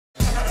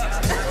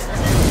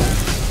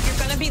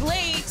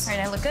All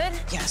right, I look good?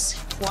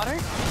 Yes. Water?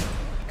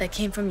 That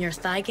came from your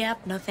thigh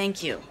gap? No,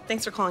 thank you.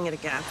 Thanks for calling it a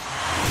gap.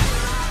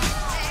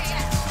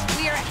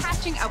 We are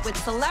catching up with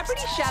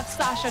celebrity chef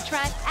Sasha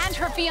Trent and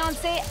her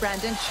fiancé,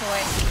 Brandon Choi.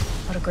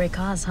 What a great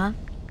cause, huh?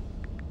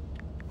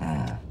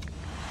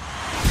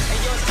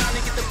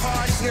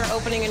 You're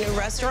opening a new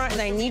restaurant,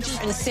 and I need you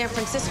in San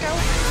Francisco.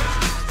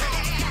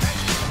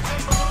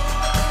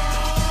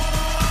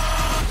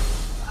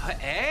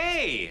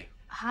 Hey!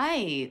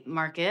 Hi,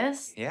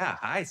 Marcus. Yeah,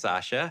 hi,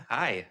 Sasha.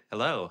 Hi.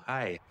 Hello.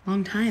 Hi.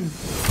 Long time.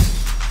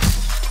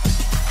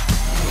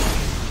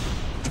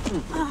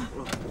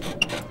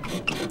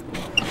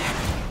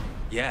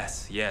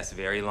 Yes,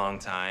 very long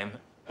time.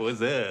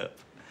 What's up?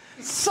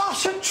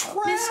 Sasha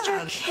Trent!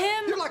 Mr.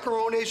 Kim! You're like our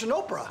own Asian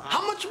Oprah.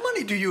 How much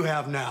money do you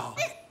have now?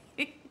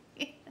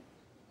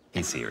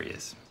 He's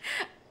serious.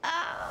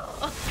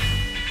 Oh.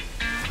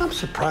 I'm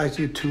surprised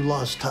you two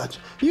lost touch.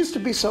 You used to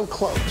be so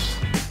close.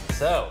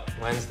 So,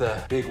 when's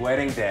the big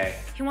wedding day?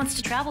 He wants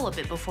to travel a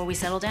bit before we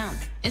settle down.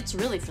 It's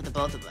really for the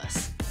both of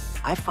us.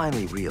 I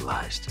finally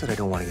realized that I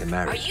don't want to get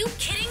married. Are you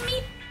kidding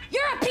me?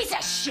 You're a piece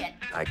of shit!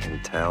 I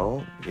can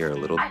tell you're a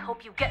little... I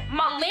hope you get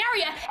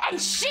malaria and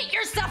shit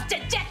yourself to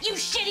death, you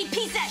shitty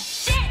piece of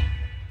shit!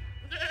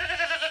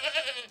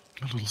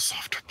 A little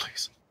softer,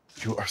 please.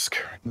 You are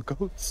scaring the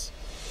goats.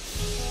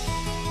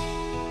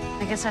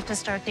 I guess I have to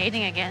start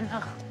dating again.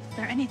 Ugh, is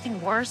there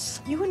anything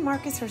worse? You and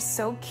Marcus are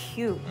so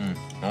cute.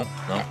 No.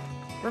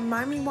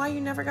 Remind me why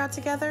you never got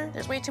together?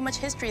 There's way too much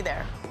history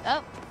there.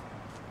 Oh.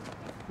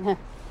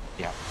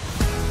 Yeah.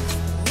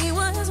 We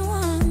was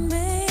one,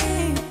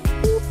 babe,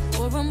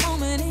 for a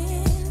moment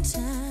in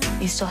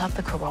time. You still have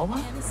the Corolla?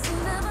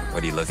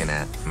 What are you looking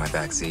at in my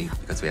back seat?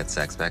 Because we had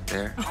sex back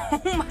there?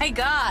 Oh my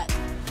God.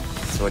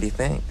 So what do you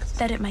think?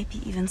 That it might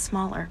be even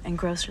smaller and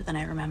grosser than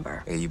I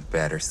remember. Hey, you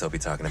better still be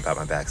talking about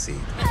my back seat.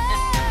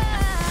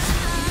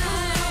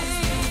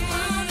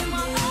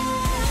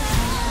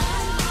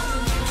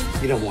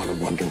 You don't want to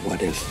wonder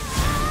what if.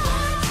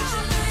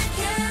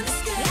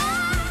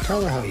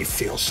 Tell her how you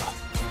feel, son.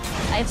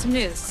 I have some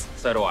news.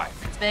 So do I.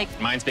 It's big.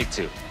 Mine's big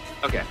too.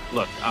 Okay,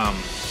 look,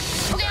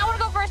 Okay, I want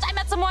to go first. I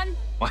met someone.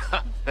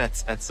 wow,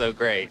 that's so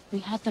great. We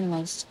had the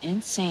most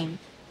insane,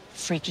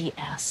 freaky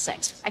ass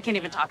sex. I can't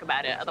even talk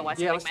about it, otherwise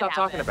Yeah, let's stop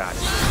talking about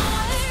it.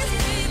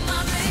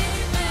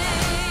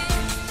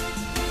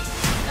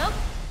 Oh,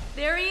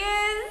 there he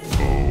is.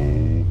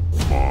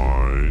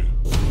 My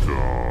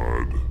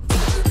God.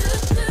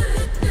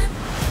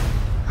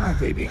 Hi,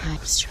 baby. I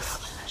missed your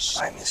flesh.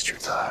 I missed your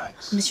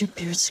thighs. I missed your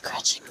beard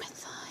scratching my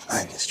thighs.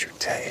 I missed your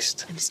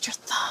taste. I missed your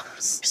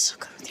thumbs. You're so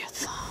good with your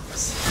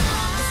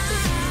thumbs.